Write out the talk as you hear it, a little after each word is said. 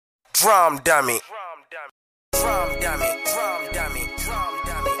Drum dummy. Drum dummy. Drum dummy. Drum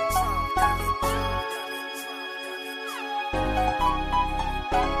dummy. Drum dummy.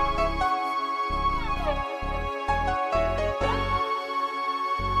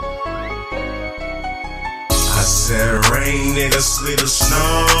 I said rain, nigga, sleet or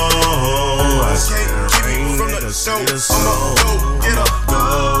snow. I said rain, nigga, sleet or snow. I'ma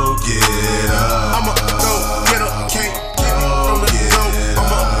go get up. I'ma go get up. Can't keep me from the dope.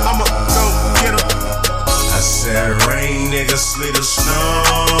 I'ma go get up. I said rain, nigga, sleet or snow.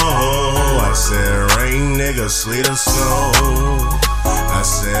 I said rain, nigga, sleet or snow. I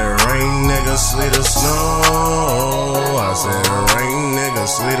said rain, nigga, sleet or snow. I said rain, nigga,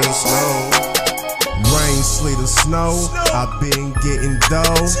 sleet or snow. Rain, sleet, or snow, I've been getting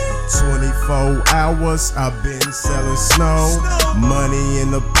dough. 24 hours, I've been selling snow. Money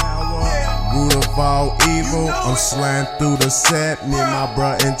in the power, root of all evil. I'm sliding through the set, me and my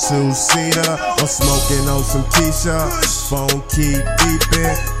bruh in two-seater. I'm smoking on some Keisha, phone keep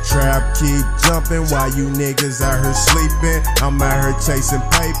beeping, trap keep jumping while you niggas out here sleeping. I'm out here chasing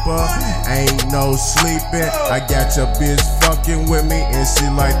paper, ain't no sleeping. I got your bitch fucking with me and she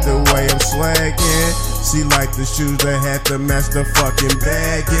like the way I'm swagging. She like the shoes that had to match the fucking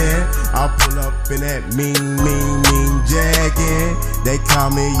bagging. I'll pull up in that mean jagging. They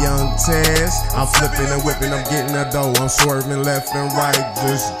call me Young Tess. I'm flipping and whipping, I'm getting the dough. I'm swerving left and right,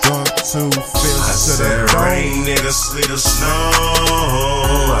 just drunk 2 fists to the dough. Rain, nigga, sleet or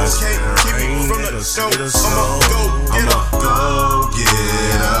snow. I said rain, nigga, sleet or snow. I'ma go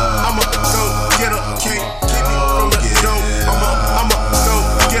get up. I'ma go get up. Can't keep me from the dope. I'ma go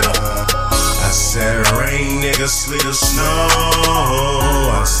get up. I said rain, nigga, sleet or snow.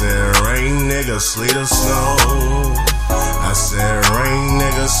 I said rain, nigga, sleet or snow. I said rain,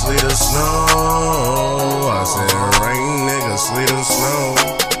 nigga, sleet or snow. I said rain, nigga, sleet or snow.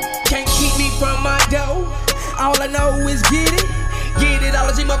 Can't keep me from my dough. All I know is get it. Get it, all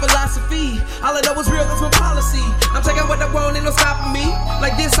of my philosophy. All I know is real, that's my policy. I'm taking what I want, ain't no stopping me.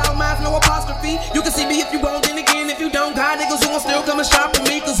 Like this, all mine, no apostrophe. You can see me if you want, then again if you don't. God niggas who gon' still come and shop with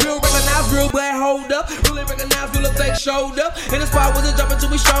me. Cause real recognize real, but hold up. Really recognize real if they showed up. And the spot wasn't jumping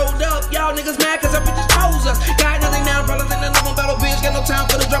till we showed up. Y'all niggas mad cause our bitches chose us. Got nothing now, problems in another battle, bitch. Got no time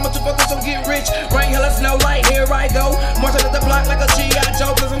for the drama to focus on getting rich. Rain, hella snow, like here I go. Marching at the block like a G.I.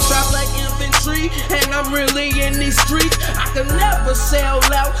 Joe. Cause I'm strapped like infantry. And I'm really in these streets. I can never sell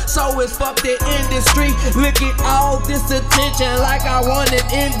out, so it's fuck the industry. Look at all this attention like I won an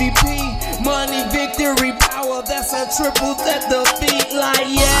MVP. Money, victory, power, that's a triple at the beat, like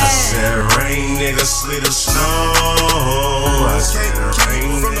yeah. I said rain, nigga, sleet or snow. I said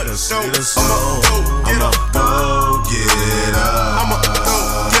rain, nigga, sleet or snow. I'ma go get up. I'ma go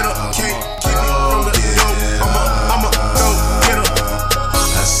get up. Can't keep me from the dope. I'ma go get up.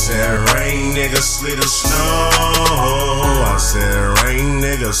 I said rain, nigga, sleet or snow. I said rain,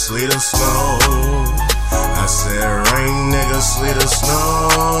 nigga, sleet or snow.